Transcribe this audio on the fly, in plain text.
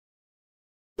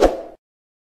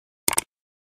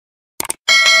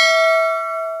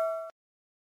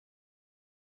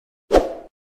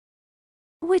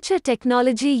Which a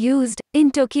technology used in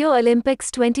Tokyo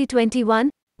Olympics 2021?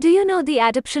 Do you know the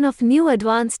adoption of new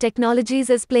advanced technologies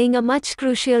is playing a much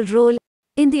crucial role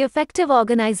in the effective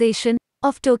organization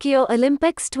of Tokyo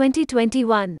Olympics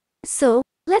 2021? So,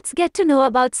 let's get to know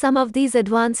about some of these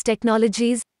advanced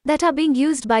technologies that are being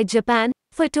used by Japan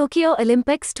for Tokyo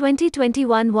Olympics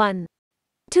 2021. 1.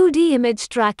 2D image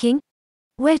tracking.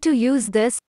 Where to use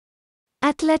this?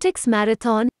 Athletics,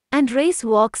 marathon and race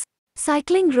walks,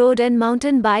 cycling, road and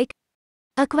mountain bike,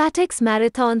 aquatics,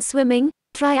 marathon, swimming,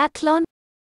 triathlon,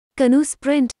 canoe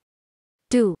sprint.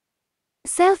 2.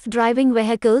 Self-driving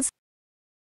vehicles.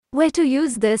 Where to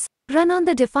use this? Run on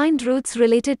the defined routes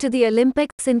related to the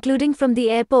Olympics, including from the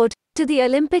airport to the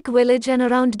Olympic Village and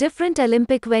around different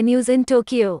Olympic venues in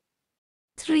Tokyo.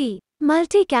 3.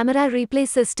 Multi-camera replay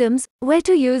systems. Where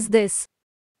to use this?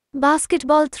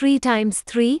 Basketball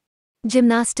 3x3,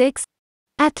 gymnastics,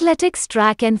 athletics,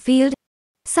 track and field,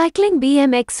 cycling,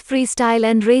 BMX, freestyle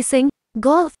and racing,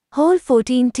 golf, hole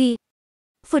 14T,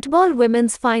 football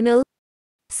women's final,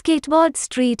 skateboard,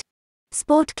 street,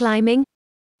 sport climbing,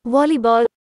 volleyball.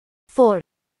 4.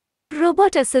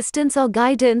 Robot assistance or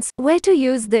guidance. Where to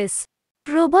use this?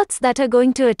 Robots that are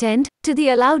going to attend to the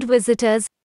allowed visitors,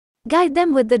 guide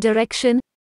them with the direction,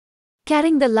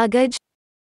 carrying the luggage,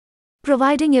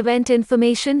 providing event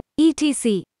information,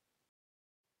 etc.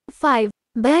 5.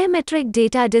 Biometric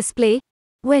data display.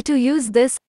 Where to use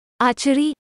this?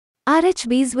 Archery.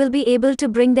 RHBs will be able to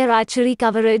bring their archery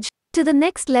coverage to the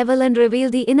next level and reveal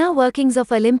the inner workings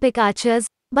of Olympic archers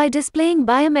by displaying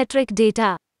biometric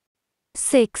data.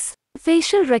 6.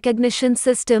 Facial recognition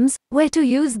systems. Where to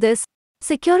use this?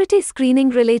 Security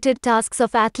screening related tasks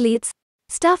of athletes,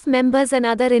 staff members and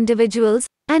other individuals,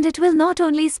 and it will not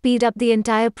only speed up the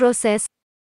entire process,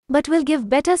 but will give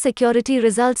better security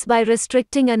results by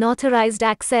restricting unauthorized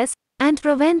access and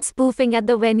prevent spoofing at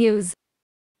the venues.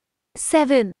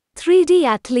 7. 3D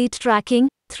athlete tracking,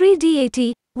 3D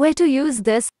AT. Where to use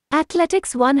this?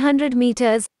 Athletics, 100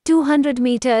 meters, 200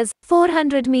 meters,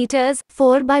 400 meters,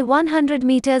 4x100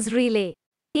 meters relay.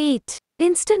 8.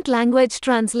 Instant language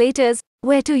translators.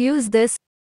 Where to use this?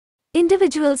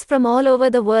 Individuals from all over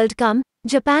the world come.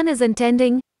 Japan is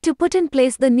intending to put in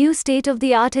place the new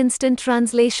state-of-the-art instant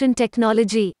translation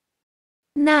technology.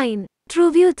 9.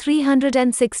 TrueView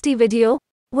 360 video.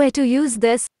 Where to use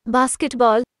this?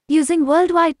 Basketball. Using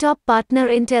worldwide top partner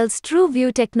Intel's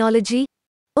TrueView technology,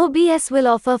 OBS will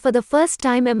offer for the first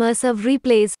time immersive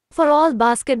replays for all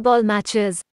basketball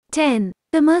matches. 10.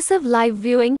 Immersive live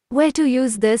viewing. Where to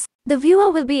use this? The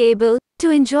viewer will be able to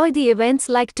enjoy the events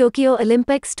like Tokyo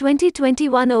Olympics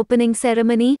 2021 opening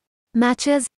ceremony,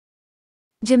 matches,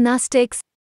 gymnastics,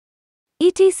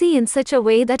 etc. in such a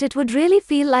way that it would really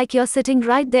feel like you're sitting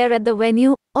right there at the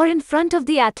venue or in front of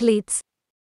the athletes.